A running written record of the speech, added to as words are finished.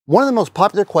One of the most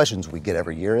popular questions we get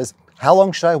every year is, how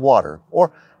long should I water?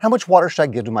 Or how much water should I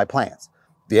give to my plants?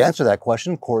 The answer to that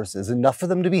question, of course, is enough for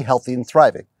them to be healthy and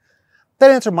thriving. That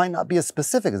answer might not be as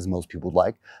specific as most people would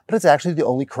like, but it's actually the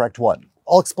only correct one.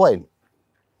 I'll explain.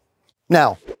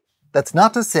 Now, that's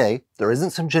not to say there isn't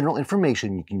some general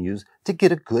information you can use to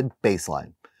get a good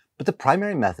baseline, but the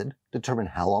primary method to determine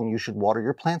how long you should water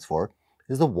your plants for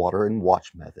is the water and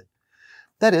watch method.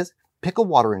 That is, pick a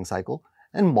watering cycle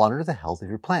and monitor the health of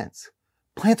your plants.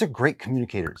 Plants are great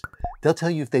communicators. They'll tell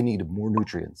you if they need more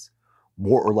nutrients,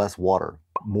 more or less water,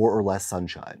 more or less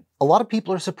sunshine. A lot of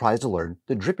people are surprised to learn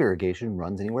that drip irrigation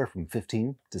runs anywhere from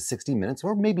 15 to 60 minutes,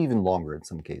 or maybe even longer in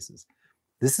some cases.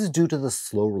 This is due to the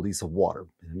slow release of water,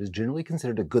 and it is generally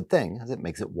considered a good thing as it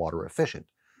makes it water efficient,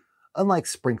 unlike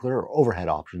sprinkler or overhead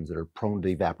options that are prone to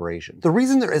evaporation. The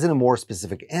reason there isn't a more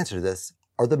specific answer to this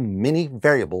are the many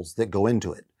variables that go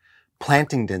into it.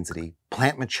 Planting density,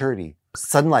 plant maturity,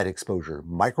 sunlight exposure,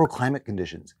 microclimate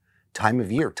conditions, time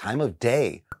of year, time of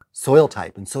day, soil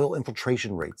type and soil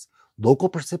infiltration rates, local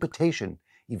precipitation,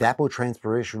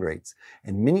 evapotranspiration rates,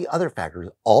 and many other factors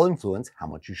all influence how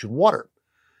much you should water.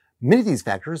 Many of these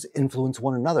factors influence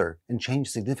one another and change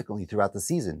significantly throughout the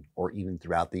season or even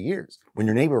throughout the years. When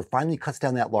your neighbor finally cuts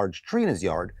down that large tree in his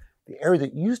yard, the area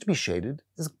that used to be shaded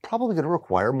is probably going to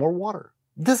require more water.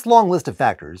 This long list of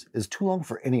factors is too long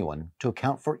for anyone to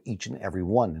account for each and every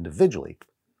one individually.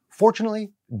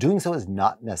 Fortunately, doing so is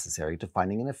not necessary to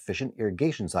finding an efficient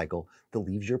irrigation cycle that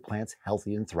leaves your plants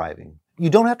healthy and thriving. You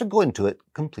don't have to go into it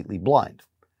completely blind.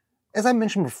 As I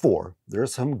mentioned before, there are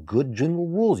some good general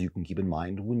rules you can keep in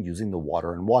mind when using the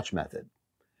water and watch method.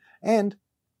 And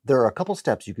there are a couple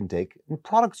steps you can take and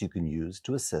products you can use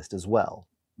to assist as well.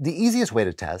 The easiest way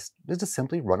to test is to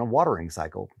simply run a watering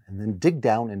cycle and then dig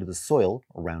down into the soil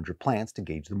around your plants to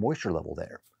gauge the moisture level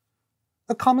there.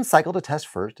 A common cycle to test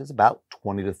first is about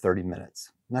 20 to 30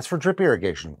 minutes. And that's for drip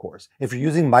irrigation, of course. If you're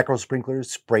using micro sprinklers,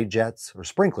 spray jets, or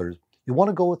sprinklers, you want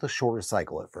to go with a shorter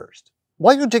cycle at first.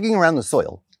 While you're digging around the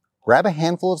soil, grab a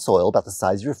handful of soil about the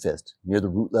size of your fist near the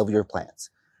root level of your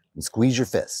plants and squeeze your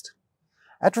fist.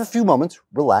 After a few moments,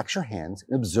 relax your hands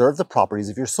and observe the properties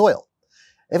of your soil.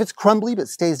 If it's crumbly but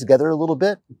stays together a little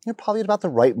bit, you're probably at about the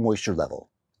right moisture level.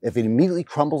 If it immediately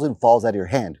crumbles and falls out of your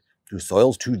hand, your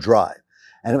soil's too dry.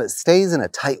 And if it stays in a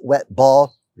tight, wet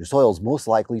ball, your soil's most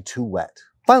likely too wet.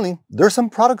 Finally, there are some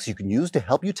products you can use to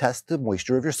help you test the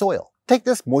moisture of your soil. Take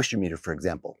this moisture meter, for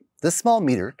example. This small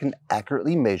meter can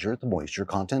accurately measure the moisture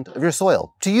content of your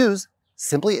soil. To use,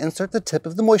 simply insert the tip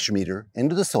of the moisture meter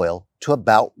into the soil to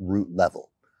about root level.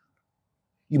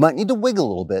 You might need to wiggle a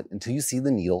little bit until you see the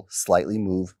needle slightly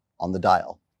move on the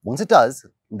dial. Once it does,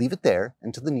 leave it there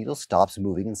until the needle stops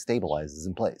moving and stabilizes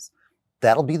in place.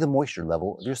 That'll be the moisture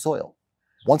level of your soil.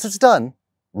 Once it's done,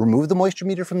 remove the moisture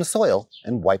meter from the soil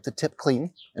and wipe the tip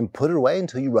clean and put it away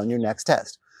until you run your next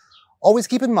test. Always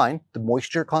keep in mind the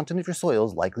moisture content of your soil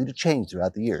is likely to change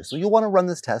throughout the year, so you'll want to run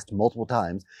this test multiple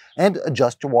times and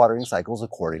adjust your watering cycles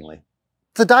accordingly.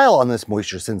 The dial on this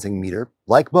moisture sensing meter,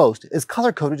 like most, is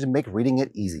color-coded to make reading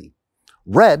it easy.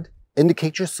 Red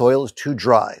indicates your soil is too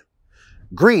dry.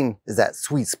 Green is that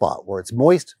sweet spot where it's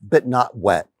moist but not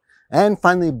wet. And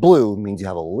finally, blue means you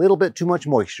have a little bit too much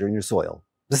moisture in your soil.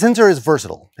 The sensor is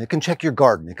versatile. It can check your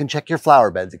garden, it can check your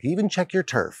flower beds, it can even check your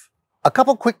turf. A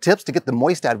couple quick tips to get the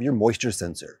moist out of your moisture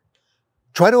sensor.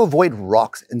 Try to avoid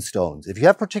rocks and stones. If you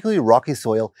have particularly rocky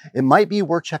soil, it might be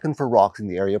worth checking for rocks in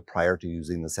the area prior to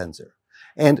using the sensor.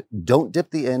 And don't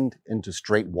dip the end into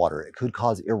straight water. It could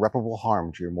cause irreparable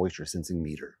harm to your moisture sensing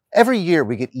meter. Every year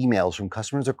we get emails from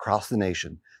customers across the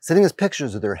nation sending us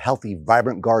pictures of their healthy,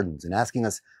 vibrant gardens and asking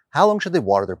us how long should they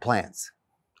water their plants.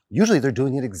 Usually they're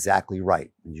doing it exactly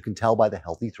right, and you can tell by the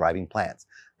healthy, thriving plants.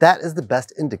 That is the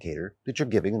best indicator that you're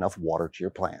giving enough water to your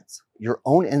plants. Your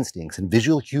own instincts and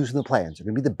visual cues in the plants are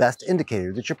going to be the best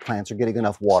indicator that your plants are getting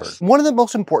enough water. One of the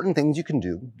most important things you can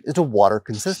do is to water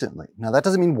consistently. Now that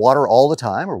doesn't mean water all the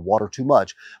time or water too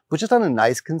much, but just on a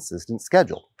nice, consistent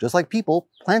schedule. Just like people,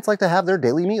 plants like to have their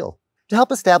daily meal. To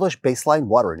help establish baseline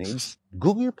water needs,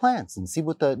 Google your plants and see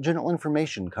what the general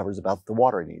information covers about the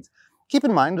water needs. Keep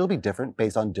in mind it'll be different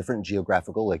based on different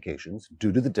geographical locations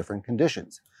due to the different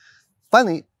conditions.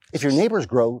 Finally, if your neighbors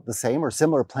grow the same or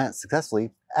similar plants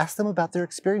successfully, ask them about their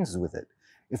experiences with it.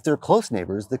 If they're close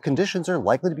neighbors, the conditions are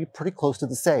likely to be pretty close to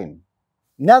the same.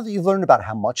 Now that you've learned about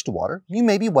how much to water, you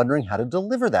may be wondering how to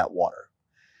deliver that water.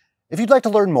 If you'd like to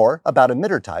learn more about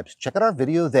emitter types, check out our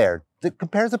video there that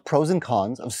compares the pros and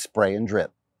cons of spray and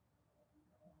drip.